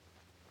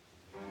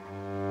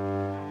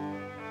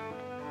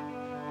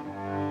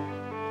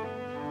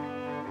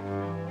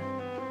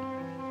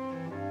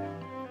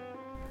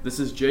This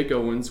is Jake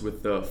Owens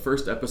with the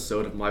first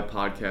episode of my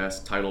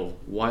podcast titled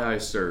Why I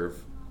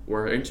Serve,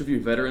 where I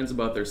interview veterans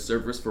about their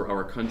service for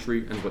our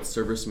country and what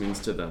service means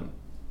to them.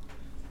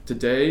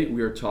 Today,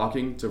 we are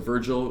talking to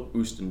Virgil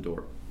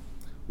Oostendorp.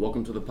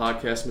 Welcome to the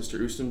podcast,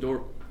 Mr.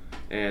 Oostendorp,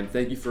 and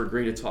thank you for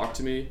agreeing to talk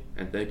to me,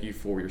 and thank you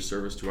for your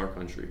service to our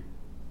country.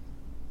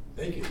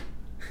 Thank you.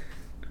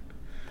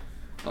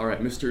 All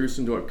right, Mr.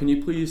 Oostendorp, can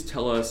you please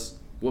tell us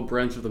what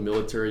branch of the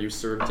military you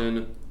served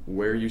in,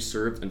 where you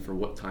served, and for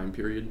what time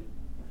period?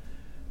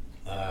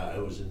 I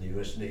was in the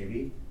U.S.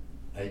 Navy.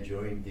 I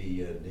joined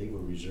the Naval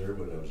Reserve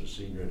when I was a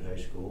senior in high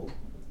school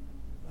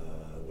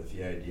with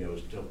the idea I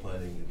was still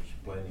planning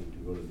to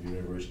go to the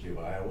University of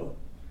Iowa.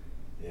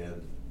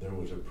 And there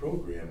was a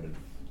program at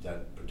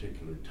that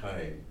particular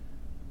time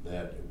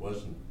that it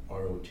wasn't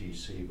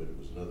ROTC, but it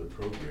was another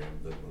program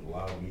that would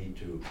allow me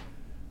to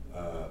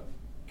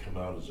come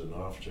out as an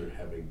officer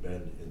having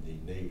been in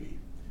the Navy.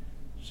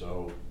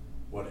 So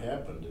what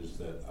happened is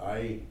that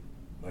my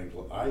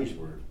eyes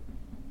were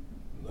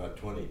not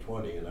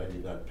 20/20, and I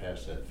did not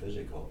pass that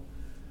physical.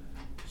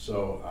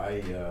 So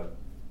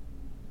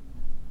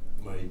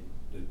the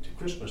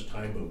Christmas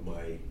time of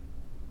my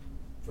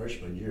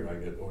freshman year, I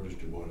got orders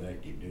to go on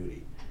active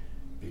duty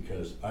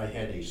because I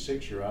had a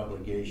 6-year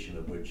obligation,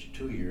 of which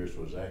 2 years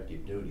was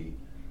active duty.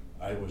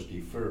 I was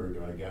deferred,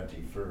 or I got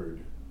deferred.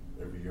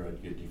 Every year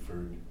I'd get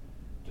deferred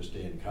to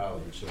stay in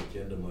college. So at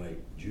the end of my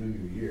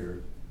junior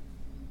year,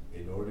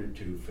 in order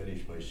to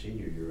finish my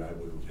senior year, I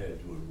would have had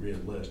to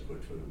re-enlist,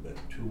 which would have been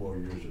 2 more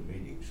years of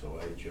meetings. So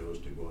I chose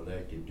to go on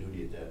active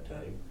duty at that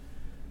time.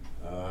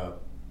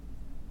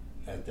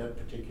 At that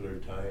particular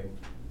time,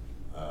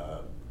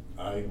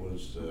 I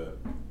was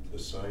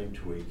assigned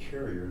to a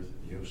carrier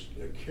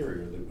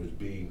that was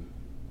being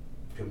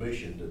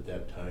commissioned at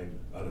that time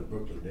out of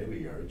Brooklyn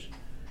Navy Yards.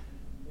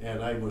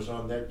 And I was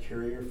on that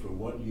carrier for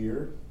 1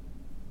 year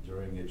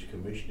during its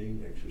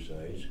commissioning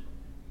exercise.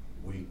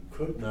 We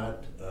could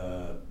not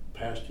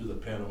pass through the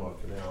Panama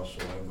Canal,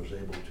 so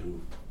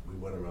we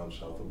went around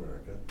South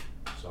America,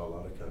 saw a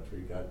lot of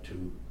country, got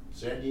to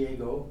San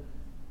Diego,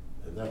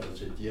 and that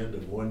was at the end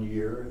of 1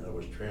 year. I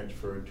was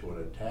transferred to an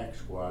attack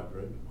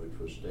squadron, which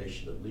was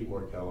stationed at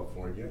Lemoore,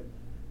 California.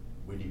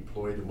 We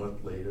deployed a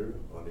month later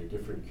on a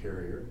different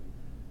carrier.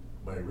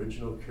 My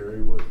original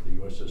carrier was the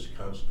USS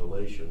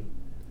Constellation.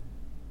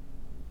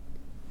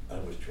 I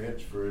was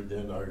transferred,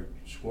 then our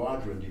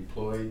squadron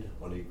deployed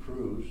on a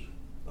cruise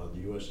on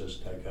the USS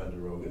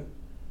Ticonderoga,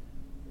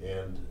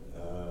 and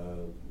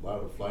a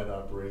lot of flight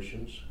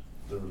operations.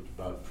 There was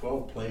about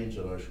 12 planes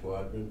in our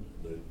squadron,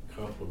 the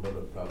complement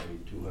of probably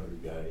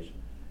 200 guys.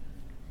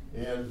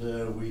 And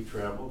we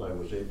traveled. I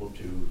was able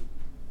to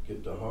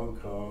get to Hong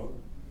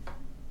Kong,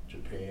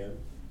 Japan,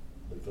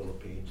 the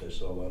Philippines. I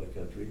saw a lot of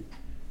country.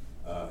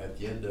 At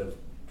the end of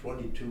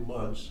 22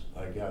 months,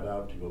 I got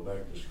out to go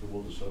back to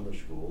school, to summer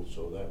school,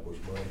 so that was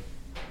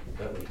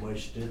my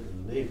stint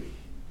in the Navy.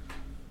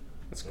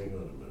 Hang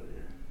on a minute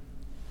here.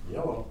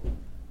 Yellow.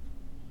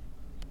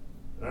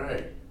 All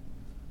right.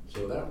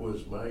 So that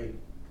was my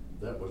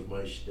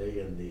stay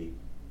in the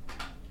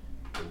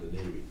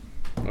Navy.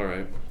 All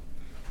right.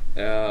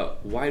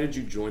 Why did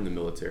you join the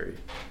military,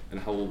 and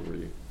how old were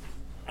you?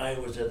 I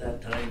was at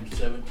that time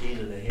 17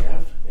 and a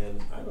half,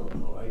 and I don't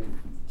know,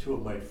 2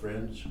 of my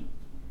friends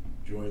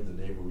joined the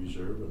Naval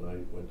Reserve, and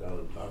I went down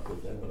and talked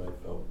with them, and I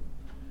felt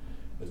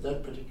at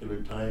that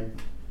particular time,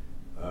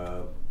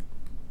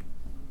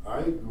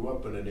 I grew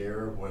up in an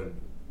era when,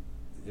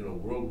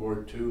 World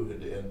War II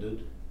had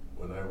ended,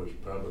 when I was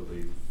I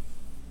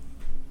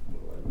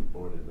was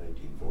born in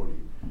 1940.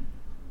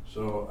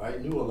 So I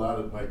knew a lot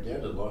of, my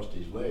dad had lost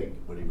his leg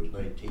when he was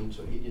 19,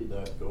 so he did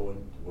not go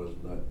in World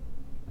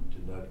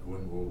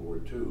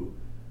War II,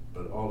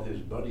 but all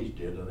his buddies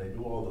did, and I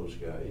knew all those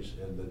guys.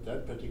 And at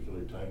that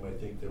particular time, I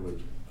think there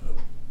was a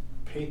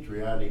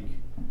patriotic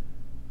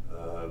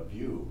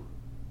view.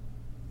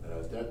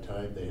 At that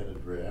time, they had a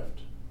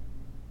draft,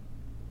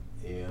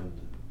 and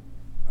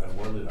I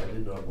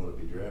did not want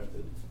to be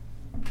drafted.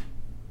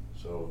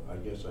 So I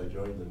guess I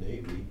joined the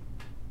Navy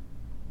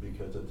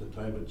because at the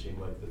time it seemed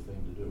like the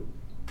thing to do.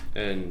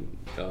 And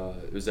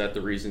is that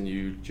the reason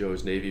you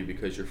chose Navy,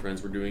 because your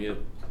friends were doing it?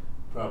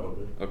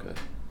 Probably. Okay.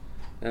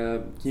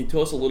 Can you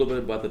tell us a little bit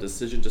about the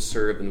decision to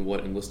serve and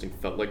what enlisting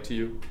felt like to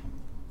you?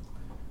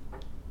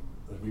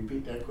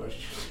 Repeat that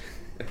question.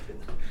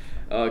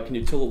 Can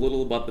you tell a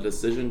little about the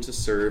decision to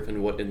serve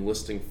and what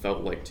enlisting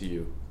felt like to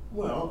you?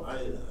 Well, I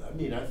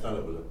thought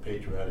it was a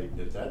patriotic,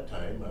 at that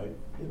time, I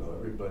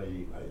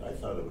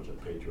thought it was a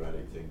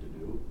patriotic thing to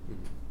do.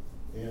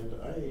 Mm-hmm. And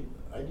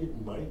I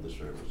didn't mind the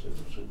service. It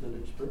was a good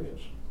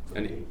experience.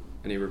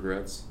 Any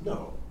regrets?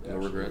 No. No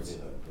regrets?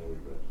 No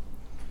regrets.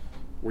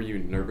 Were you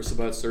nervous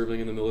about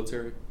serving in the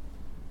military?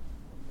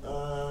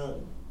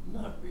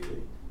 Not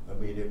really.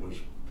 It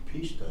was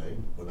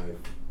peacetime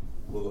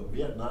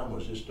Vietnam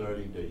was just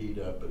starting to heat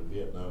up, and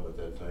Vietnam at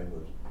that time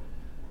was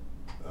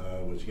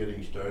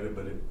getting started,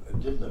 but it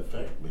didn't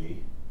affect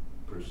me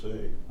per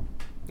se.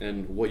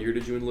 And what year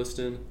did you enlist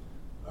in?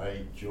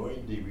 I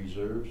joined the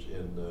reserves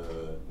in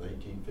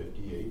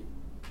 1958.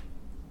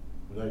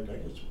 I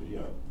guess,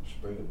 yeah,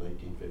 spring of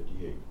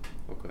 1958.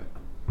 Okay.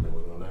 I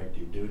went on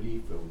active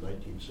duty from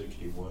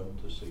 1961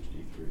 to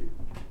 63.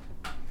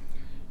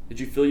 Did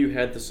you feel you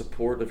had the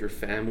support of your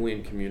family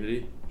and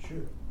community?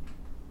 Sure.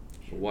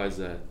 Why is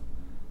that?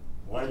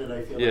 Why did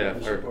I feel Yeah, like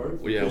the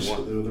support? yeah,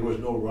 Because there was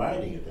no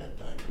rioting at that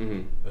time,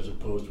 Mm-hmm. as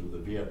opposed to the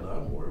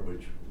Vietnam War,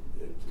 which,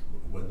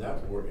 when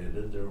that war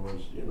ended, there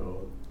was,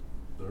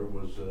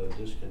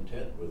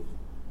 discontent with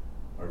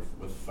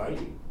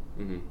fighting,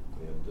 Mm-hmm.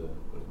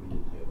 but we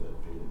didn't have that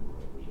feeling when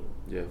I was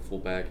there. Yeah, full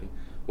backing.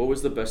 What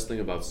was the best thing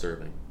about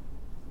serving?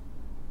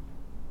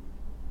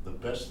 The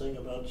best thing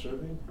about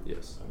serving?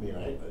 Yes. I mean,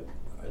 I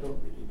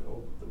don't really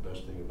know the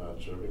best thing about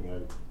serving.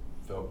 I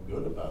felt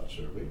good about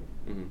serving.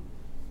 Mm-hmm.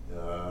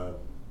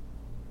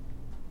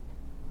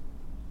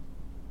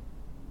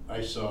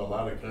 I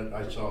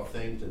saw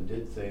things and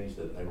did things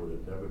that I would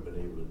have never been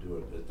able to do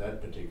at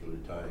that particular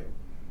time.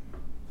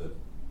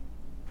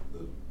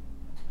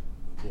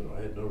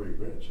 I had no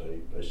regrets.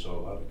 I saw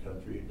a lot of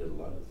country, did a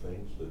lot of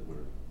things that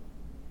were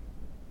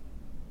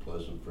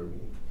pleasant for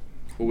me.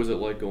 What was it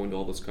like going to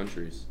all those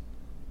countries?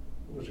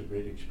 It was a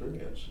great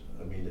experience.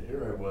 I mean,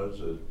 here I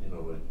was, a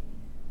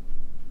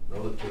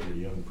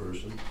relatively young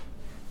person,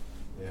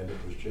 and it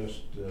was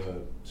just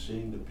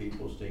seeing the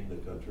people, seeing the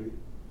country.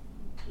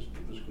 It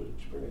was a good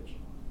experience.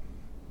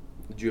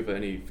 Did you have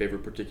any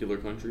favorite particular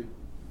country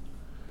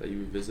that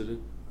you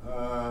visited?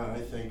 I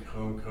think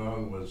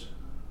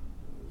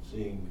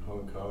seeing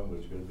Hong Kong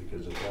was good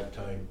because at that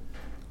time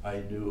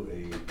I knew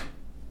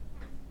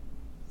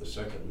a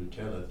second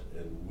lieutenant,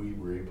 and we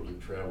were able to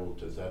travel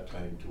at that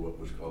time to what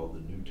was called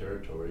the New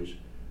Territories,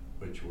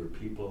 which were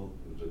people,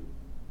 it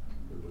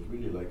was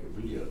really like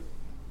an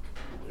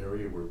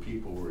area where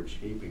people were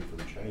escaping from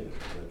China.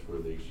 That's where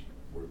they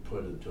were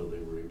put until they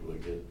were able to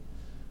get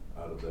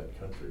out of that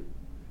country.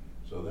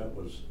 So that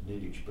was a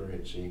neat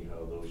experience, seeing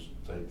how those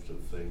types of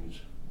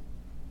things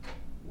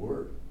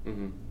were.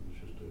 Mm-hmm.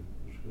 It was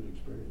a good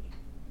experience.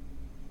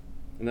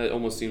 And that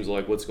almost seems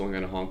like what's going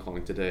on in Hong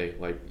Kong today,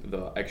 like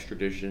the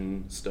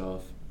extradition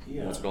stuff.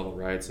 Yeah. That's what all the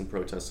riots and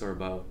protests are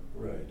about.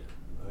 Right.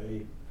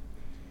 I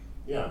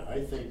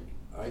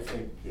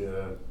think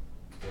they're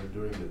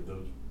doing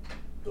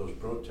those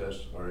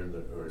protests are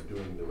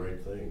doing the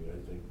right thing. I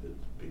think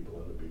that people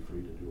ought to be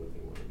free to do what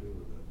they want to do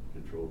without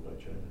controlled by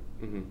China.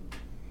 Mm-hmm.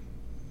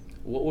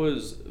 What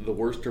was the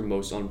worst or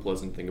most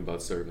unpleasant thing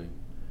about serving?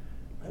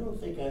 I don't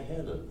think I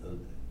had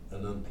an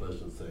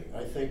unpleasant thing.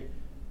 I think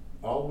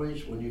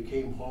always when you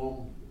came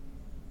home,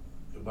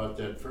 about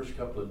that first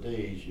couple of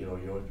days, you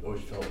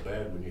always felt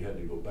bad when you had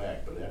to go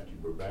back, but after you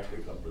were back a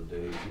couple of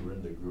days, you were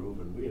in the groove,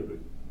 and we had a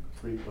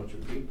great bunch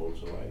of people,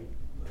 so I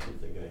don't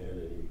think I had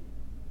any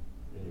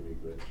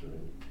regrets or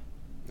anything.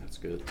 That's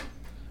good.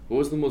 What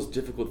was the most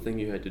difficult thing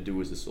you had to do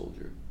as a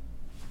soldier?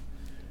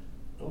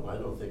 Oh, I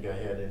don't think I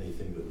had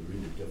anything that was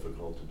really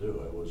difficult to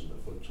do. I wasn't a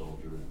foot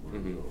soldier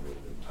in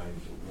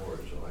times of war,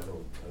 so I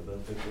don't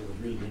think there was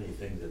really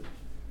anything that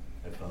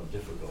I found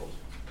difficult.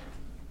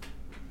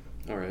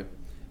 All right.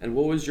 And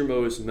what was your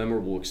most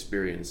memorable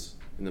experience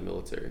in the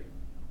military?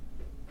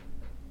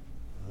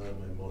 My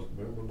most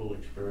memorable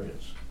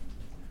experience.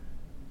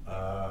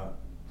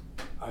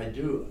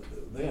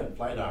 They had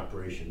flight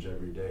operations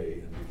every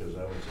day, and because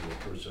I was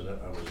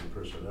in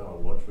personnel,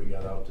 and once we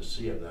got out to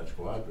sea in that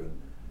squadron,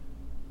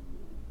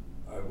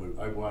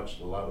 I watched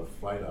a lot of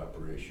flight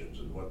operations,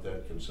 and what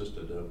that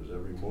consisted of is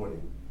every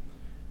morning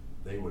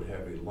they would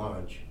have a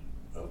launch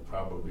of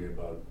probably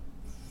about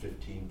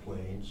 15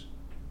 planes,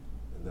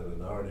 and then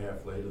an hour and a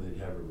half later they'd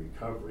have a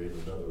recovery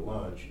and another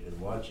launch, and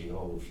watching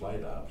all those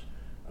flight ops.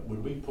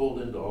 When we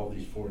pulled into all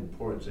these foreign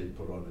ports, they'd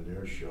put on an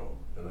air show,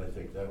 and I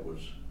think that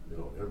was,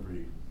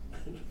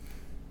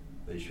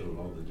 they showed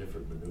all the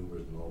different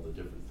maneuvers and all the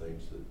different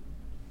things that,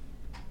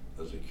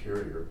 as a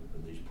carrier,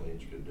 and these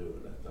planes could do,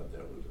 and I thought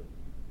that was a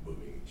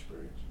moving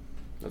experience.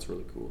 That's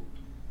really cool.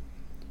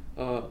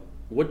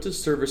 What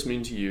does service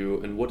mean to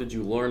you, and what did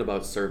you learn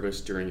about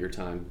service during your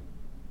time?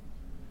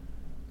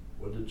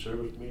 What did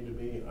service mean to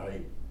me?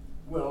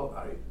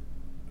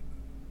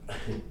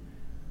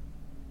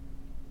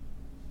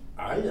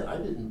 I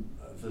didn't,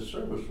 the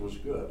service was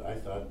good. I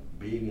thought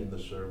being in the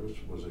service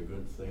was a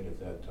good thing at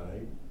that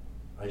time.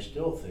 I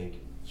still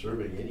think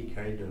serving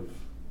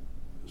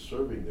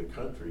the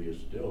country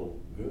is still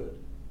good.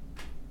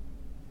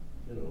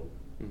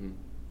 Mm-hmm.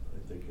 I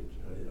think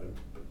I'm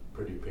a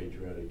pretty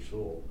patriotic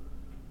soul.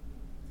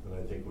 And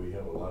I think we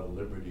have a lot of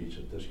liberties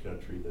in this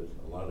country that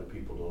a lot of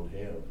people don't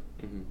have.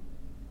 Mm-hmm.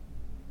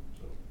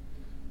 So.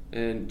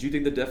 And do you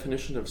think the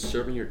definition of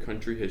serving your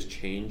country has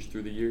changed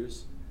through the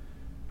years?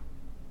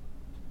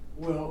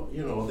 Well,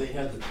 they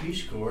had the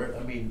Peace Corps.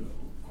 I mean,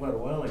 quite a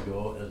while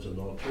ago, as an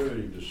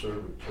alternative to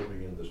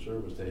serving in the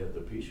service, they had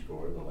the Peace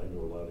Corps. And I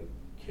know a lot of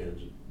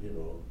kids,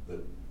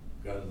 that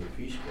got in the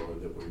Peace Corps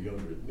that were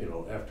younger,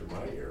 after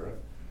my era.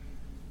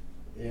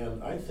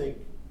 And I think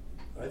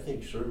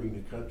serving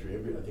the country,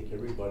 I think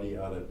everybody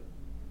ought to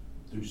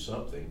do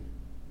something.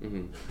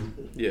 Mm-hmm.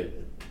 Yeah.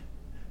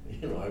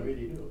 I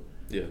really do.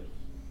 Yeah.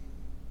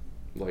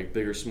 like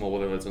big or small,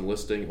 whether that's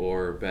enlisting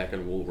or back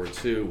in World War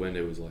II when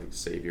it was like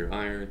save your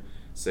iron,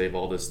 save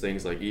all these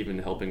things, like even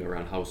helping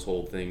around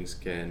household things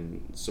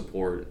can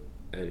support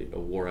a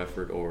war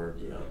effort or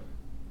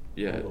all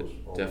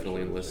definitely those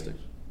sort of enlisting.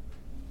 things.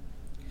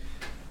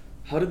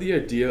 How did the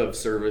idea of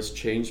service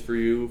change for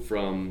you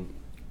from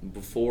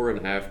before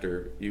and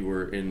after you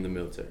were in the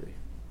military?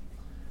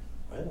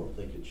 I don't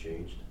think it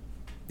changed.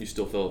 You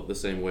still felt the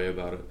same way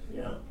about it?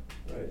 Yeah,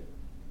 right.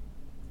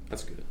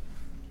 That's good.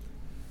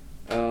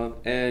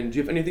 And do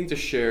you have anything to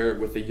share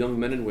with the young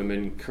men and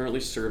women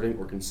currently serving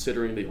or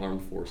considering the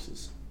armed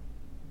forces?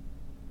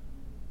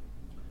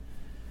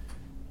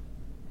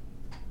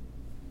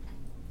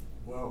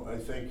 Well, I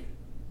think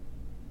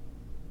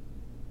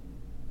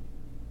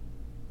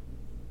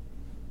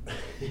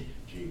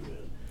gee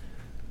man,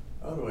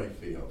 how do I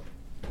feel?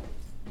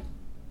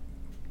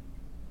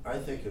 I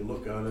think you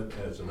look on it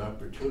as an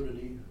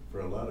opportunity. For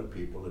a lot of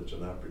people, it's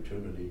an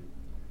opportunity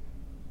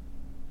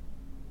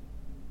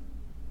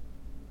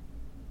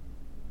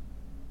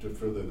to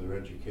further their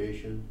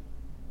education,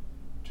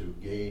 to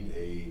gain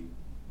a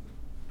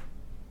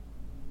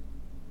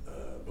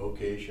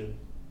vocation.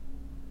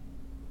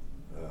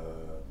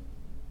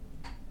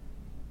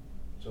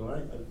 So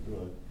I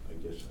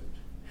guess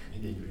I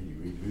didn't really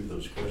review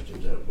those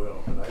questions that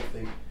well, but I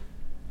think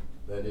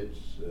that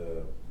it's,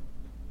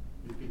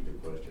 repeat the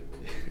question.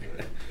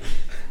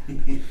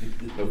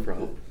 No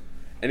problem.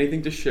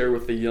 Anything to share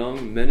with the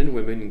young men and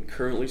women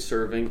currently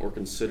serving or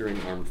considering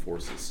armed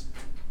forces?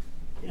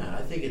 Yeah,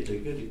 I think it's a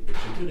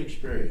good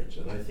experience,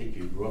 and I think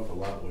you grow up a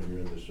lot when you're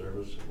in the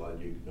service. A lot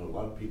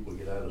of people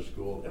get out of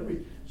school.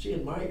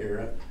 In my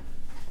era,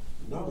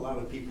 not a lot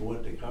of people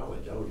went to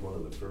college. I was one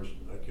of the first.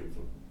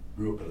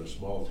 Grew up in a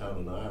small town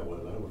in Iowa,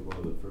 and I was one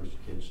of the first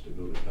kids to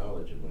go to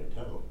college in my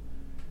town.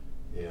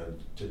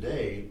 And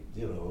today,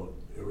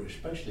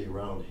 especially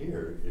around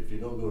here, if you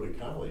don't go to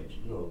college,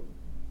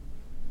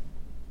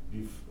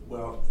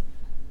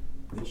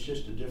 it's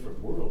just a different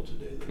world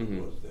today than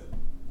it was then.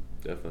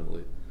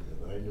 Definitely.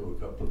 And I knew a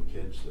couple of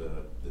kids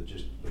that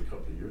just a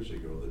couple of years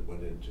ago that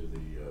went into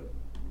the,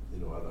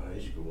 out of high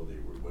school,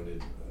 went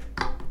in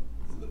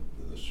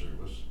the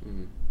service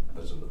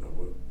as I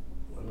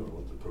don't know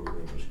what the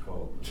program was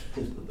called.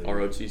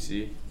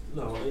 ROTC?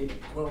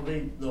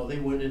 They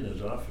went in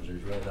as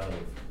officers right out of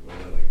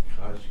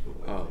high school.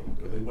 I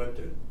think. Okay. They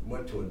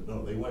went to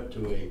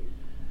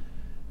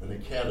an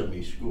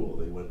academy school.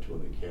 They went to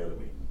an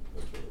academy.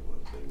 That's what it was.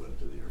 They went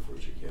to the Air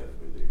Force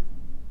Academy.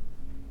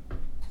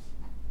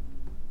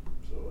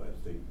 So I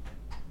think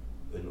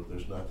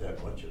there's not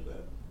that much of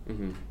that.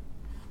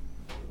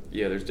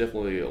 Yeah, there's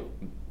definitely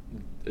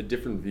a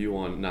different view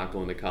on not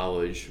going to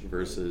college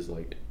versus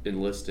like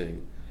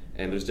enlisting,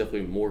 and there's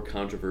definitely more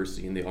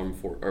controversy in the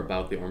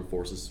about the armed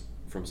forces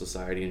from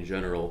society in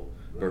general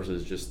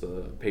versus just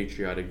the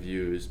patriotic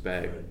views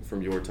back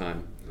from your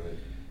time. Right.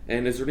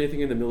 And is there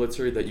anything in the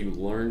military that you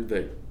learned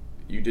that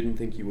you didn't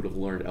think you would have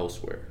learned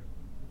elsewhere,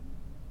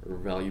 or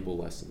valuable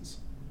lessons?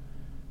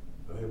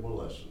 Valuable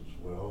lessons.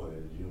 Well,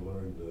 you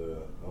learned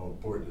how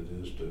important it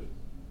is to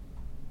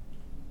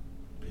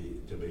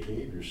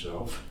behave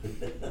yourself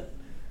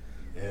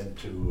and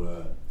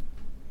to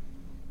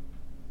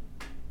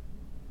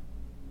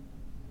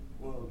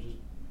just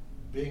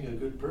being a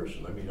good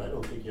person. I mean, I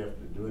don't think you have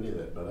to do any of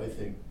that, but I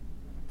think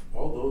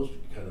all those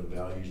kind of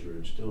values are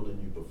instilled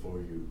in you before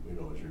you as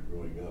you're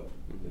growing up.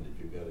 And if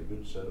you've got a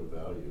good set of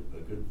value,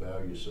 a good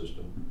value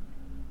system,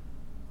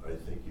 I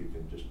think you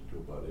can just do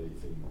about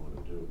anything you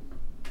want to do.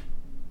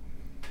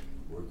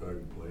 Work hard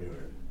and play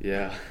hard.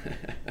 Yeah.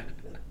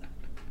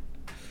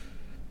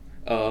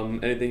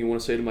 Anything you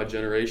want to say to my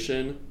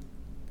generation?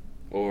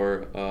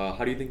 Or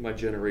how do you think my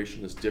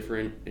generation is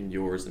different in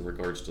yours in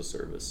regards to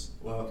service?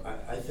 Well,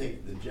 I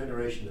think the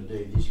generation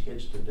today, these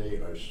kids today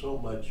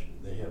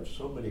they have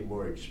so many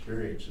more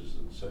experiences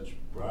and such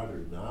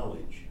broader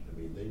knowledge. I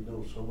mean, they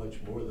know so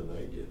much more than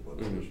I did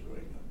when I was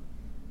growing up.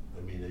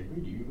 I mean,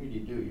 you really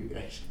do. You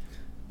guys,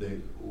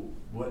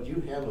 what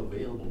you have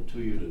available to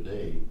you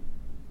today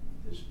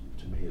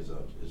to me is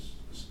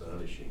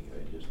astonishing. I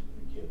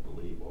can't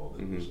believe all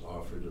that is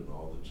offered and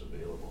all that's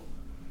available.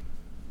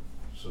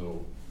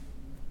 So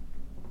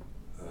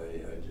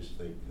I just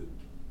think that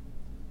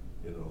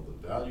the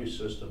value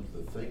systems,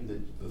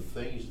 the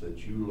things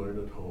that you learn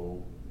at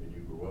home and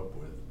you grew up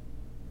with,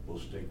 will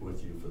stick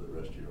with you for the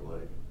rest of your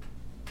life.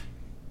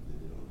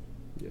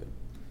 Yeah.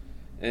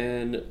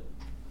 And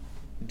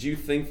do you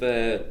think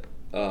that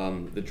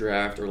the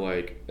draft or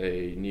like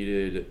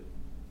needing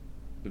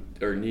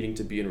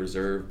to be in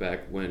reserve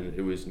back when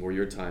it was more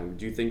your time,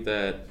 do you think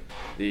that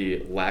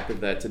the lack of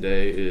that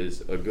today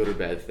is a good or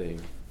bad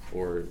thing,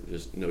 or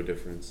just no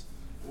difference?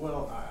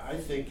 Well, I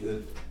think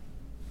that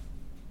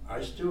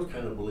I still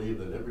kind of believe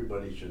that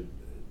everybody should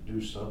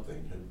do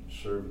something and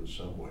serve in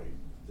some way,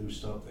 do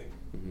something.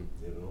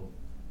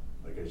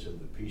 Like I said,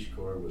 the Peace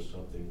Corps was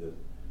something that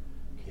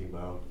came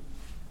out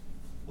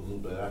a little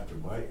bit after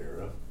my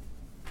era,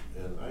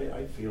 and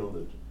I feel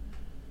that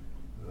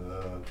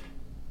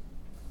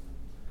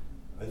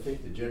I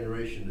think the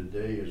generation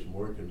today is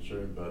more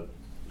concerned about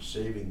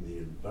saving the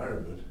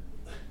environment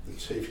than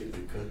saving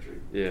the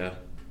country. Yeah.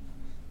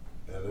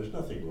 And there's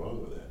nothing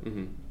wrong with that, Mm-hmm.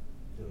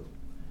 you know.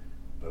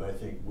 But I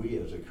think we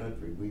as a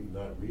country, we've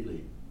not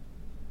really,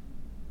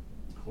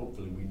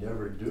 hopefully we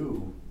never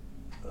do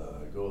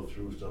go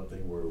through something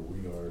where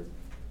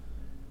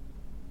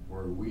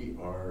we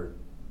are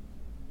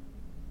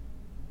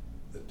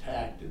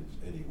attacked in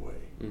any way.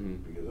 Mm-hmm.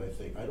 Because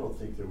I don't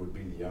think there would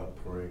be the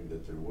outpouring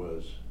that there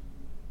was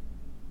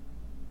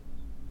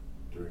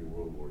during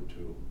World War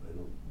II.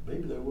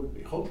 Maybe there would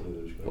be. Hopefully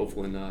there's going to be.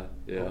 Hopefully not.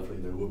 Yeah. Hopefully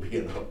there will be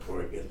an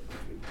outpouring and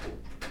people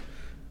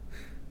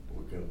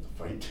will come to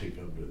fight to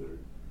come to their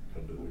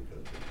country.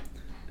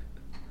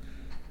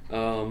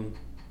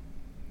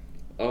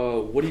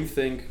 What do you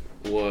think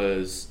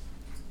was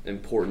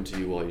important to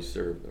you while you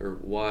served, or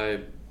why,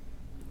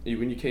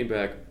 when you came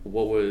back,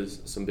 what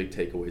was some big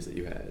takeaways that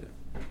you had?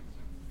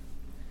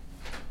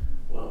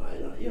 Well,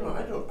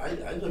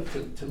 I look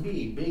to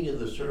me, being in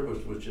the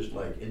service was just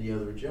like any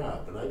other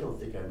job, and I don't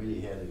think I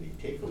really had any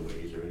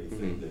takeaways or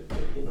anything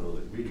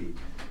Mm-hmm.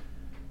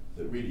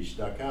 that really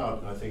stuck out.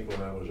 And I think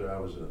when I was there, I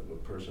was a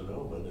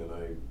personnelman, and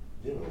I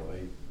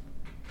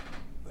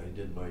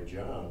did my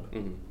job.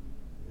 Mm-hmm.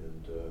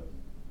 And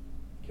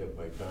kept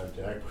my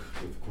contact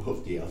with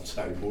quote the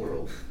outside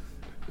world,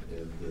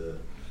 and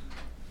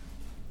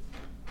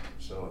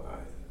so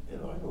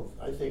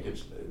I think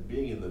it's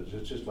being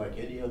it's just like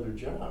any other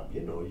job.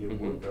 You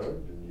Mm-hmm. work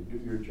hard and you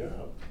do your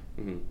job.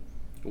 Mm-hmm.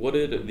 What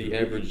did the You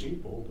average meet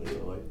people,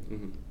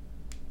 Mm-hmm.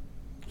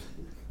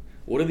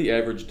 What did the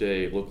average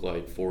day look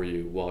like for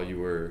you while you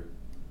were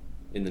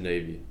in the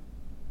Navy?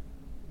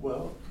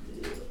 Well,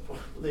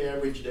 the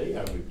average day,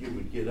 you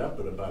would get up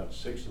at about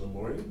 6 in the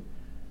morning,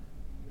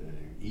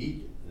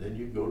 eat, and then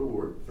you'd go to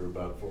work for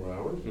about 4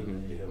 hours, Mm-hmm.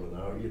 and then you have an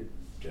hour, you'd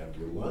have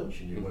your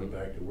lunch, and you went Mm-hmm.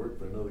 back to work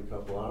for another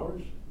couple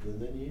hours,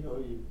 and then you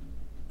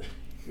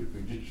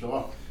were just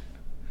off.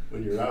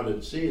 When you're out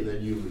at sea,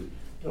 then you would,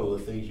 the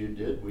things you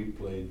did, we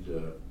played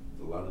a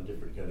lot of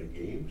different kind of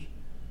games,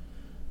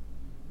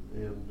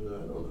 and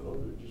I don't know,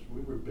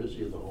 we were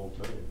busy the whole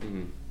time.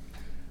 Mm-hmm.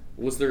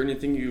 Was there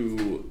anything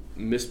you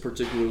missed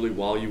particularly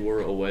while you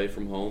were away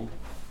from home?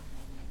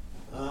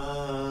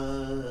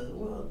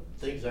 Well,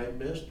 things I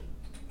missed.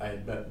 I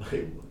had met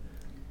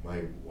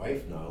my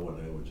wife now when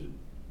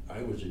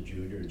I was a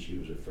junior and she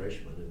was a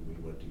freshman, and we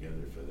went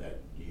together for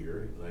that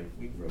year. And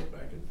we wrote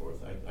back and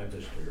forth. I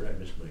missed her. I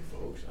missed my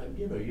folks.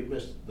 You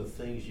miss the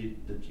things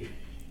that you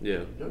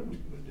Yeah. normally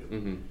would do.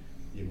 Mm-hmm.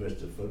 You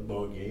missed a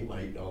football game.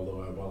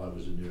 Although while I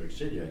was in New York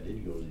City, I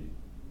did go to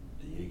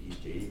the Yankee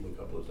Stadium a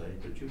couple of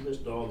times. But you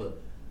missed all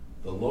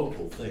the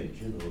local things,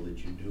 that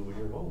you do when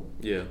you're home.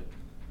 Yeah.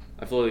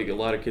 I feel like a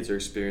lot of kids are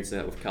experiencing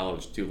that with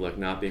college too, like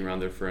not being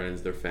around their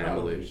friends, their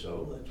family. Probably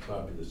so. That's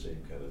probably the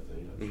same kind of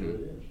thing. I'm Mm-hmm. sure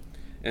it is.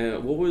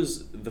 And what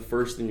was the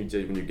first thing you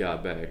did when you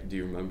got back? Do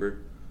you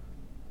remember?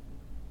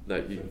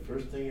 That The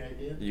first thing I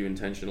did? you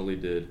intentionally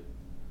did?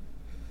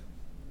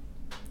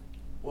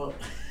 Well,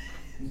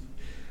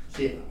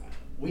 see,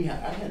 I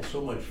had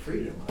so much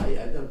freedom. I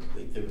don't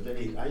think there was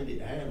any. I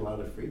had a lot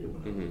of freedom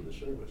when I was in the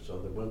service, so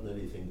there wasn't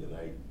anything that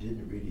I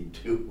didn't really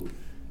do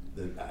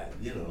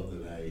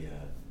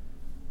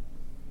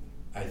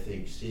I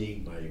think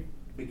seeing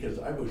because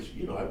I was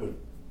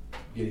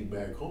getting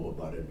back home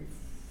about every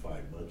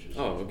 5 months or 6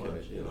 months.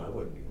 I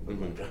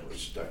wasn't like I was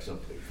stuck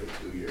someplace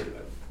for 2 years.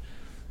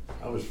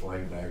 I was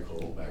flying back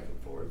home, back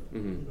and forth.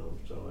 Mm-hmm.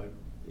 So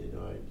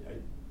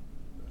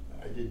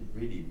I didn't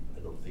really, I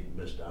don't think,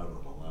 missed out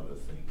on a lot of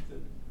things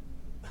that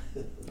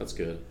That's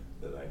good.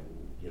 that I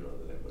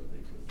wouldn't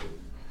think would do.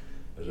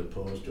 As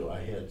opposed to,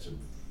 I had some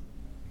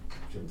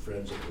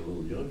friends that were a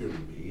little younger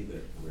than me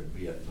that were in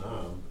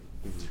Vietnam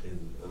on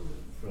the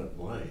front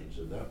lines,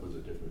 and that was a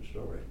different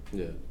story.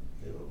 Yeah.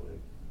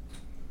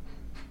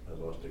 I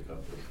lost a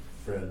couple of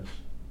friends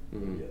in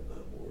the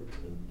Vietnam War,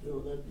 and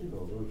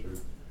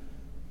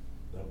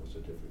that was a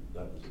different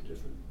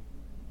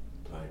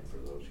time for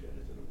those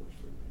guys than it was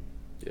for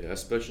me. Yeah,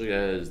 especially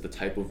as the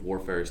type of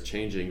warfare is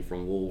changing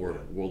from World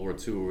War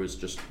II, where it was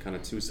just kind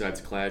of two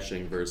sides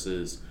clashing,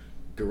 versus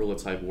guerrilla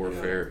type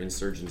warfare,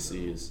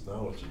 insurgencies.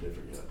 Now it's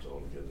it's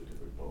altogether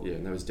different ball. Yeah,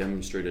 and that was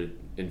demonstrated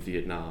in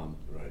Vietnam.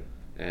 Right.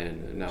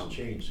 And now it's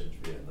changed since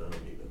Vietnam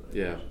even.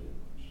 Yeah.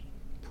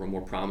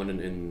 More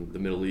prominent in the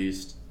Middle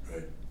East.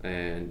 Right.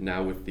 And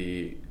now with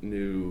the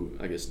new,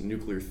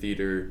 nuclear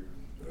theater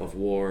of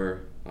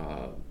war,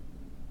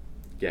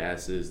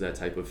 gases, that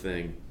type of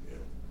thing.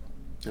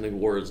 Yeah. I think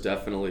war has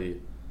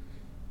definitely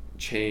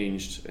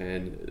changed,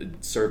 and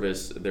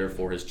service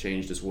therefore has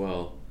changed as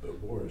well. But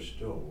war is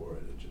still war,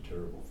 and it's a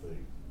terrible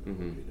thing.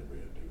 Mm-hmm. You never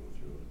have to go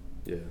through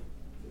it.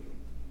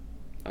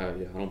 Yeah.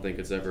 I don't think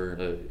it's ever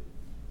a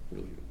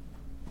really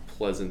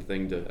pleasant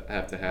thing to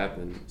have to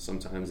happen.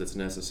 Sometimes it's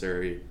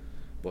necessary,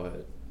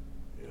 but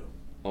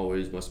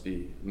always must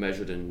be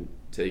measured and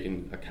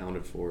taken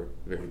accounted for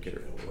very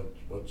carefully.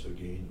 What's the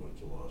gain, what's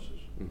the losses?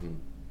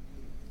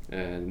 Mm-hmm.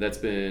 And that's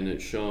been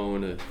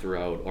shown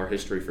throughout our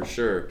history for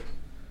sure.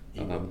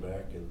 Even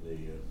back in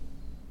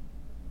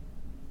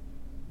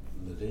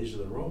in the days of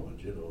the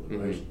Romans, the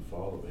rise and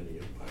fall of any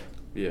empire.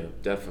 Yeah,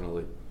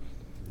 definitely.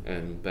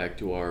 And back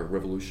to our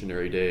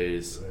revolutionary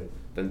days, Right.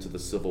 then to the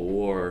Civil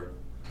War,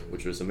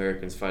 which was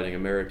Americans fighting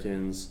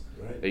Americans,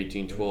 Right.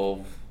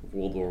 1812,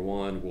 World War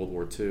I, World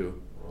War II.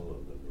 All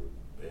of them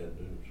were bad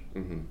news.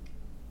 Mm-hmm.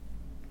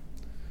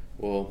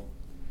 Well,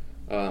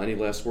 any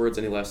last words,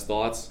 any last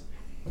thoughts?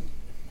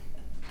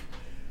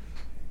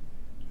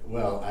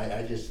 Well,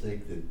 I just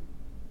think that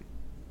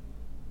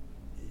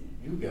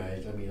you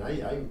guys,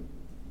 you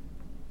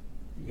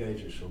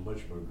guys are so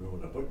much more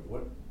grown up.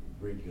 What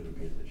grade are you going to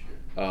be in this year?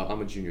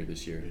 I'm a junior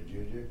this year.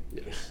 You're a junior?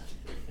 Yes.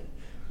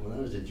 When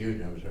I was a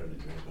junior, I was hard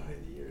to drive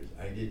behind the years.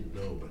 I didn't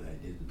know, but I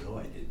didn't know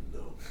I didn't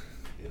know.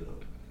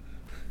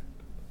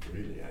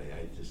 Really,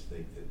 I just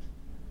think that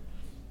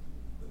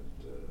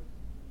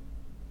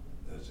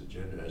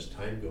as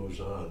time goes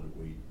on,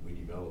 we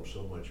develop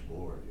so much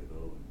more,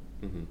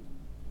 Mm-hmm.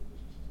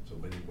 so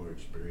many more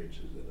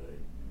experiences, and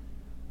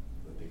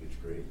I think it's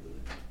great.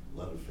 A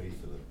lot of faith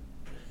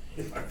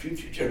in our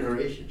future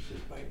generations,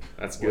 just by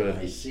That's what good.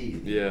 I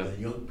see. Yeah. The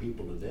young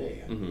people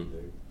today, I mean, Mhm.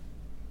 they're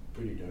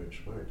pretty darn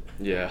smart.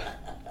 Yeah.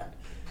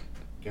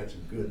 Got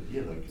some good,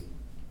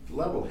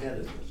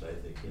 level-headedness, I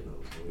think,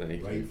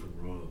 Thank right you. from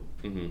wrong,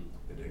 Mm-hmm.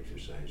 and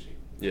exercising.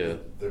 Yeah.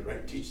 The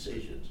right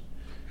decisions.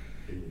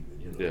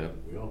 Yeah.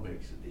 We all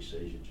make the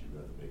decisions. You'd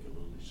rather make a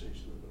little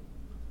decision than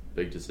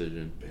Big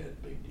decision. a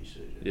bad, big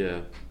decision.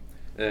 Yeah.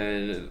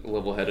 And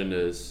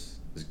level-headedness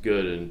is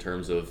good in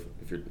terms of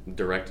if you're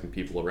directing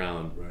people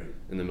around Right.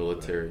 in the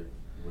military.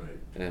 Right.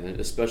 And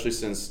especially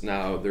since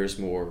now there's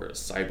more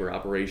cyber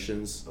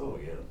operations, Oh,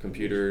 yeah.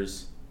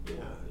 computers. Yeah.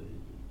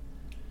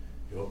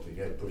 You hope the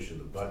guy pushing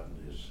the button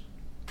is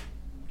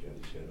got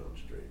his head on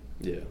straight.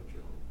 Yeah. Don't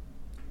you?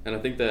 And I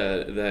think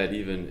that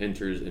even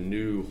enters a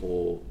new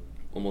whole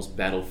almost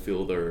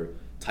battlefield or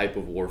type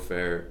of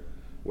warfare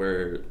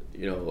where,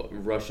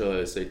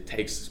 Russia, say,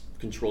 takes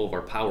control of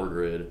our power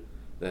grid,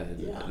 then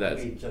Yeah,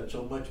 that's...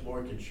 so much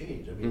more can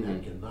change. That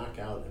Mhm. can knock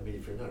out,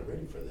 if you're not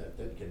ready for that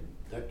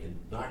can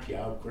knock you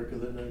out quicker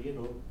than,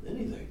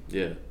 anything.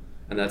 Yeah.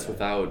 And that's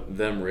without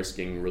them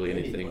risking really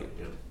anything. Anybody,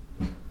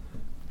 yeah.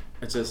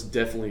 It's just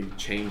definitely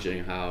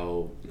changing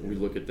how we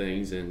look at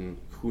things, and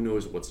who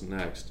knows what's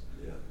next.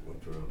 Yeah,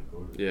 what's around the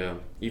corner. Yeah,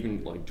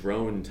 even like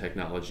drone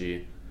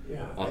technology.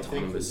 Yeah,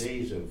 Autonomous. I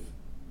think the days of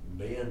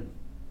manned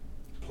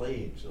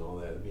planes and all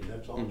that,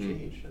 that's all Mhm.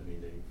 changed.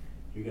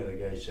 You got a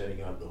guy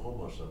setting out in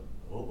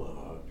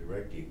Omaha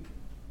directing,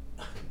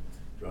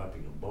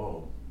 dropping a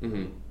bomb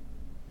Hmm.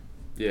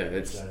 Yeah,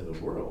 it's outside of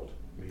the world.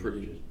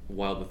 pretty just-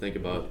 wild to think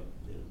about.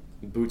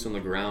 Yeah. Boots on the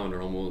ground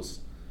are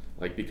almost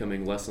like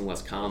becoming less and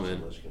less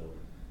common, Less common.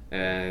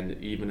 and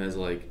even as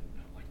like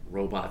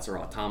robots or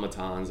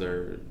automatons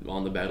are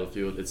on the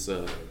battlefield, it's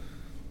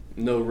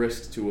no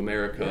risk to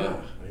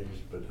America. Yeah,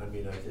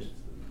 I just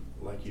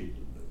like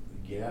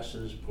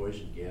gases,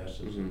 poison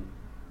gases, Mhm.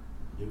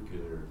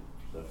 nuclear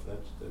stuff.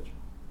 That's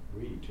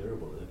really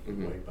terrible. That can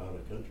Mhm. wipe out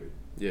a country.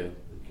 Yeah, It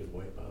can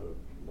wipe out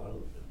a lot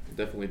of them.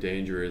 definitely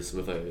dangerous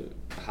with a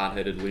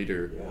hot-headed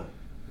leader,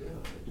 Yeah,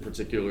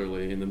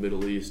 particularly in the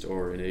Middle East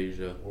or in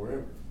Asia.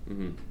 wherever,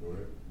 Hmm.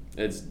 wherever.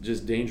 It's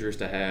just dangerous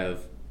to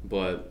have,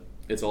 but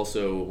it's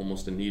also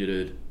almost a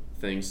needed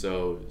thing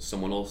so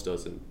someone else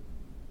doesn't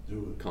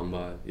Do it. come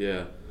by.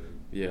 Yeah,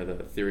 yeah, the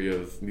theory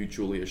of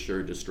mutually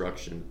assured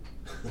destruction.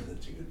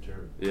 That's a good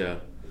term. Yeah,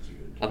 That's a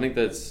good I term. think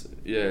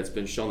it's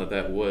been shown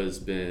that was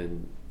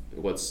been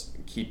what's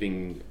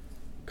keeping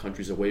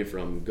countries away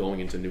from going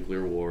into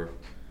nuclear war.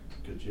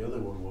 Because the other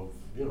one will,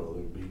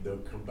 they'll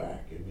come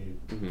back.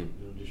 Mhm.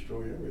 They'll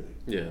destroy everything.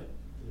 Yeah.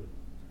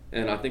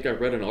 And I think I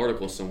read an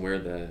article somewhere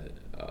that,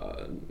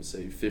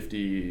 say,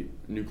 50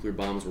 nuclear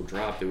bombs were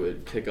dropped, it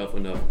would kick up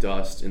enough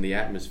dust in the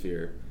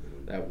atmosphere,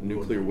 that Ruin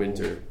nuclear the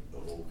winter.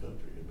 whole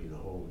country. The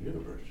whole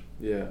universe.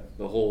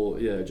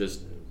 Yeah,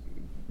 just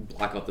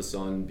black out the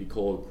sun, be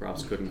cold,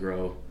 crops couldn't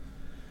grow.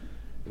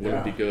 It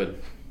wouldn't be Yeah.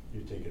 good.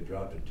 You take a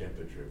drop in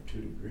temperature of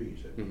 2 degrees.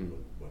 Mhm.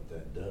 What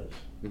that does.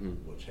 Mhm.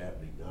 What's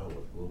happening now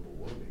with global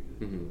warming.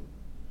 Mhm.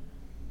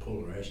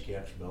 Polar ice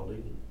caps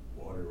melting and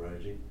water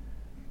rising.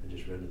 I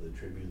just read in the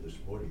Tribune this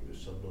morning,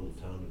 there's some little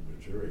town in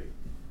Missouri.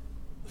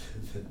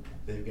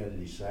 They've got to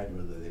decide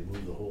whether they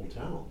move the whole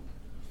town,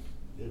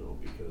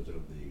 because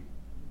of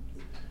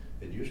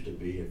it used to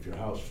be if your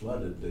house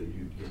flooded, that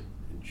you'd get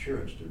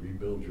insurance to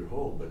rebuild your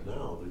home, but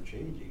now they're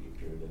changing.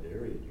 If you're in an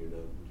area and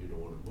you don't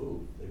want to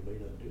move, they may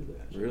not do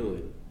that.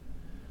 Really?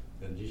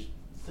 And just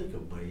think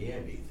of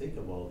Miami, think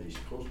of all these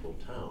coastal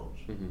towns.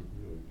 Mhm.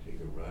 Take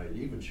a ride,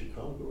 even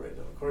Chicago right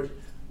now. Of course,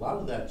 a lot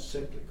of that's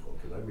cyclical,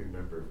 because I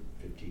remember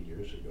 15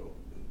 years ago,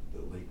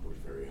 the lake was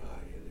very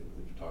high, and it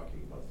was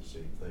talking about the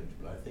same things,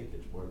 but I think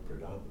it's more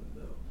predominant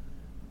now.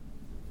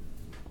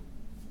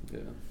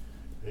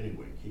 Yeah.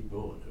 Anyway, keep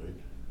going, right?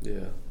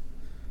 Yeah.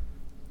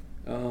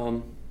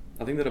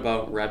 I think that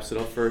about wraps it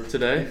up for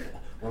today.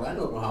 Well, I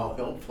don't know how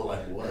helpful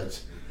I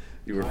was.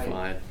 You were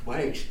fine. My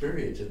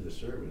experience in the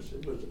service,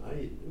 it was a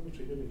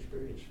good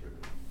experience for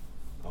me.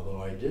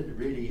 Although I did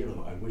really,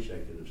 I wish I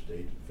could have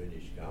stayed and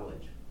finished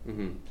college.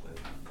 Mm-hmm.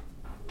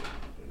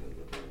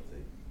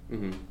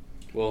 Mm-hmm.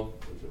 Well,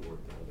 as it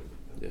worked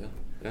out.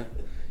 yeah.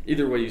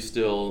 Either way, you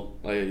still,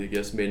 I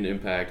guess, made an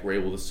impact. Were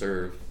able to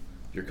serve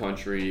your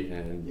country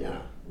and Yeah,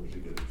 it was a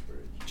good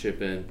experience.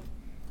 chip in.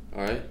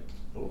 All right.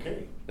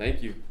 Okay.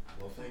 Thank you.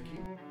 Well, thank you.